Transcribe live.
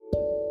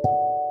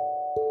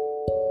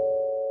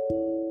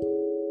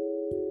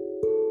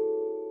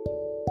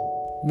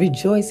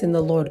Rejoice in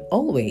the Lord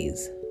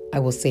always. I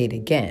will say it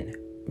again.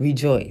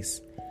 Rejoice.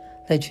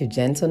 Let your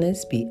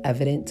gentleness be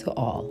evident to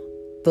all.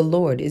 The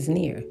Lord is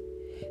near.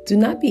 Do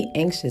not be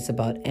anxious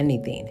about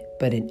anything,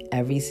 but in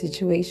every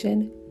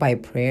situation, by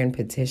prayer and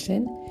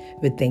petition,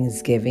 with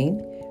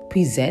thanksgiving,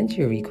 present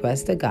your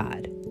request to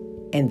God.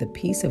 And the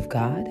peace of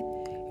God,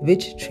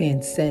 which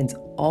transcends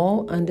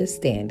all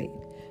understanding,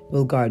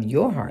 will guard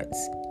your hearts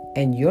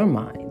and your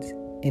minds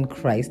in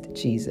Christ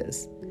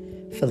Jesus.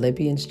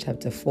 Philippians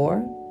chapter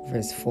 4,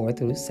 verse 4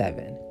 through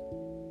 7.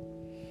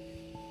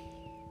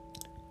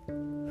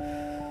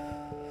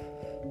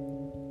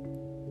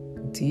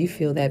 Do you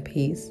feel that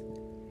peace?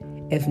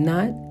 If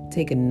not,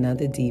 take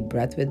another deep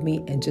breath with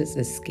me and just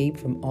escape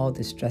from all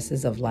the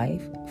stresses of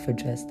life for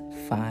just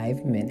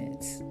 5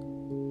 minutes.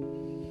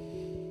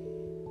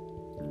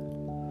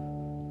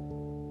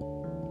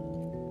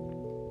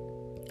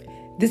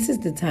 This is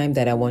the time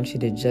that I want you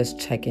to just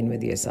check in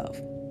with yourself,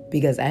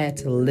 because I had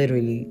to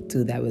literally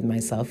do that with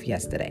myself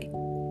yesterday.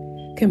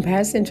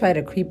 Comparison tried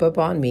to creep up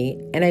on me,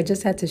 and I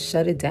just had to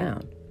shut it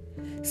down.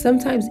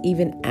 Sometimes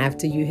even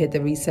after you hit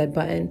the reset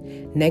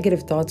button,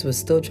 negative thoughts will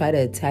still try to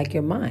attack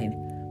your mind,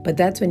 but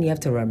that's when you have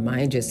to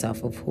remind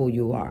yourself of who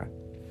you are.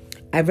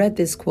 I read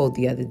this quote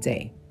the other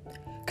day.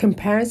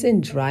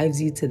 Comparison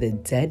drives you to the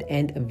dead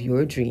end of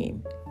your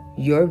dream,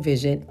 your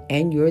vision,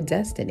 and your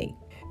destiny.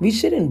 We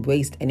shouldn't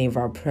waste any of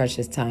our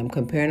precious time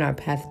comparing our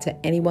path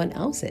to anyone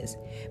else's,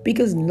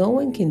 because no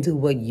one can do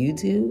what you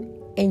do,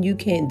 and you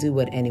can't do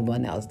what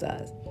anyone else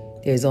does.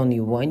 There's only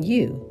one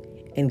you,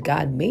 and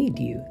God made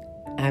you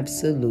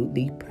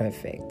absolutely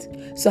perfect.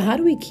 So how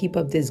do we keep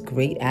up this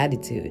great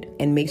attitude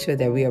and make sure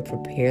that we are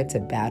prepared to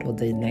battle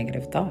the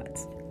negative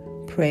thoughts?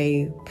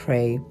 Pray,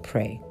 pray,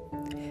 pray.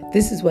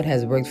 This is what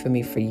has worked for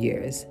me for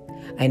years.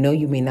 I know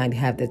you may not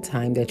have the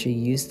time that you're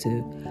used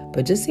to,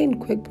 but just saying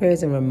quick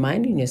prayers and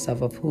reminding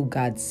yourself of who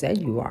God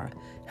said you are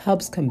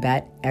helps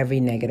combat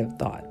every negative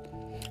thought.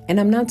 And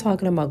I'm not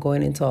talking about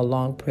going into a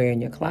long prayer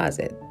in your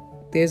closet.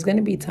 There's going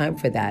to be time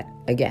for that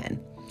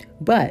again.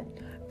 But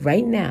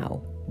right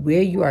now,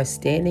 where you are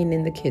standing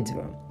in the kids'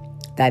 room,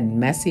 that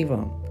messy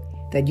room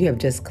that you have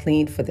just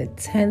cleaned for the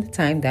 10th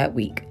time that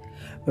week,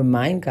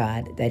 remind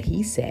God that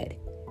He said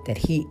that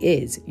He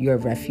is your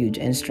refuge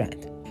and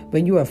strength.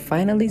 When you are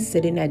finally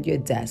sitting at your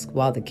desk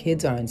while the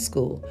kids are in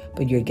school,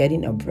 but you're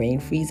getting a brain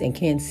freeze and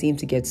can't seem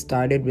to get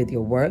started with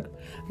your work,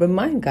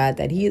 remind God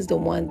that He is the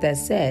one that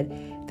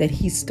said that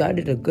He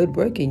started a good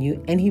work in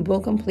you and He will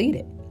complete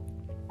it.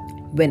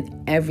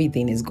 When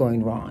everything is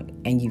going wrong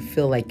and you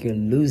feel like you're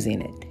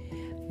losing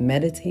it,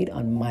 meditate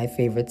on my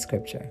favorite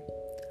scripture.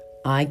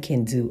 I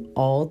can do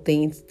all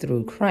things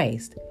through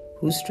Christ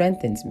who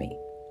strengthens me.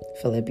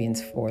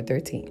 Philippians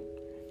 4:13.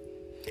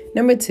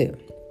 Number 2.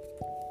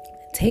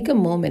 Take a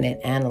moment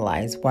and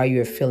analyze why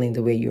you're feeling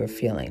the way you're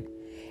feeling,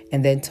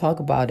 and then talk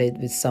about it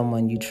with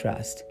someone you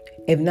trust.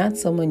 If not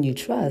someone you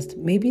trust,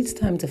 maybe it's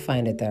time to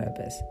find a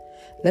therapist.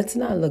 Let's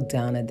not look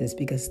down at this,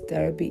 because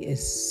therapy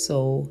is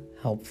so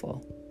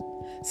helpful.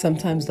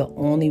 Sometimes the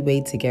only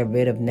way to get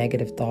rid of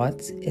negative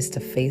thoughts is to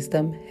face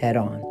them head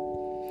on.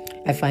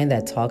 I find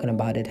that talking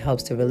about it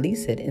helps to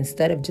release it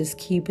instead of just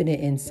keeping it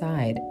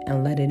inside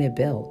and letting it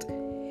build.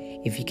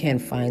 If you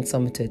can't find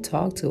someone to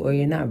talk to, or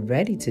you're not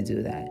ready to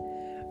do that,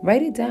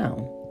 write it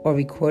down or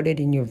record it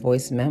in your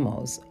voice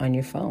memos on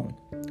your phone.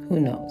 Who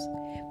knows?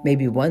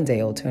 Maybe one day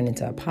it'll turn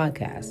into a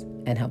podcast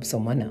and help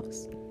someone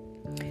else.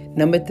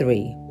 Number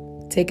 3,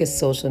 take a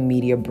social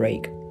media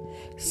break.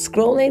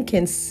 Scrolling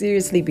can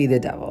seriously be the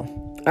devil.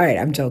 All right,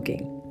 I'm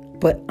joking.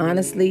 But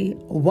honestly,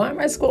 why am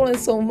I scrolling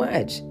so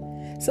much?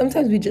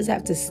 Sometimes we just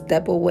have to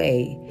step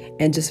away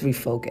and just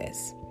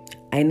refocus.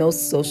 I know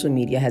social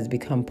media has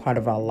become part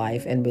of our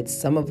life, and with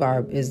some of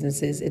our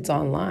businesses, it's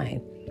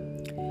online.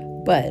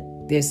 But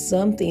there's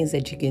some things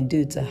that you can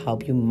do to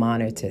help you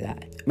monitor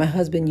that. My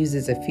husband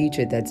uses a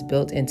feature that's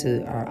built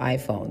into our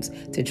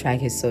iPhones to track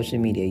his social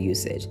media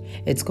usage.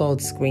 It's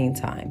called Screen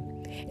Time,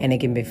 and it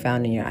can be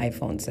found in your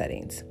iPhone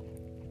settings.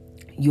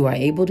 You are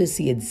able to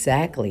see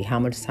exactly how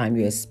much time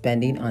you are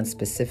spending on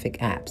specific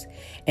apps,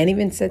 and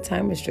even set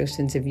time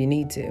restrictions if you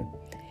need to.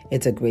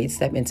 It's a great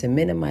step into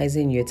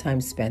minimizing your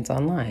time spent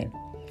online.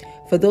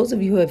 For those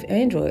of you who have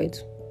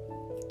Androids,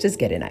 just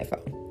get an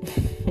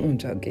iPhone. I'm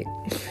joking.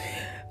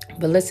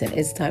 But listen,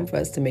 it's time for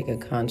us to make a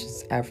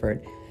conscious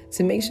effort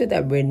to make sure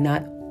that we're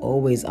not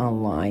always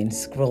online,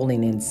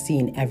 scrolling and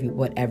seeing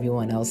what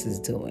everyone else is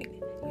doing.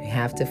 You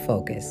have to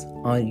focus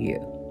on you.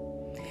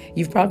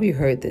 You've probably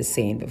heard this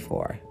saying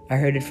before. I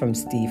heard it from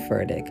Steve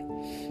Furtick.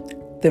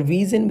 The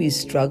reason we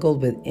struggle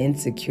with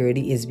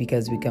insecurity is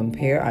because we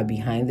compare our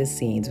behind the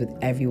scenes with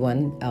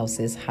everyone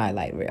else's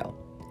highlight reel.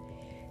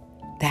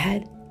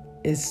 That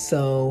is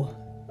so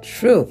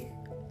true.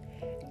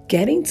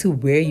 Getting to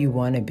where you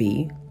want to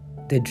be,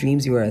 the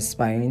dreams you are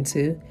aspiring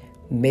to,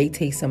 may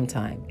take some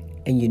time.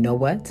 And you know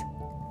what?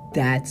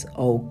 That's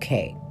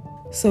okay.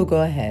 So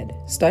go ahead,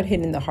 start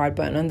hitting the heart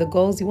button on the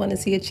goals you want to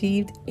see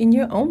achieved in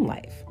your own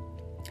life.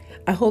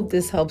 I hope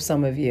this helps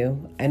some of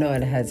you. I know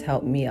it has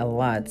helped me a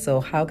lot,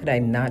 so how could I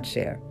not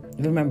share?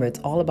 Remember, it's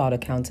all about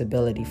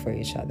accountability for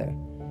each other.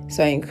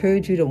 So I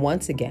encourage you to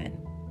once again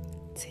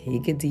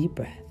take a deep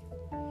breath.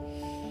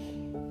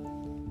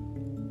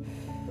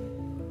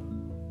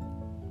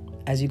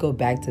 As you go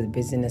back to the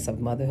busyness of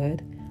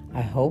motherhood,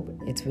 I hope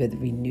it's with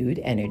renewed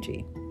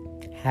energy.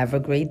 Have a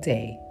great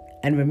day,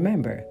 and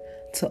remember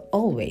to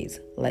always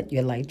let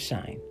your light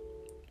shine.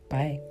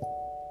 Bye.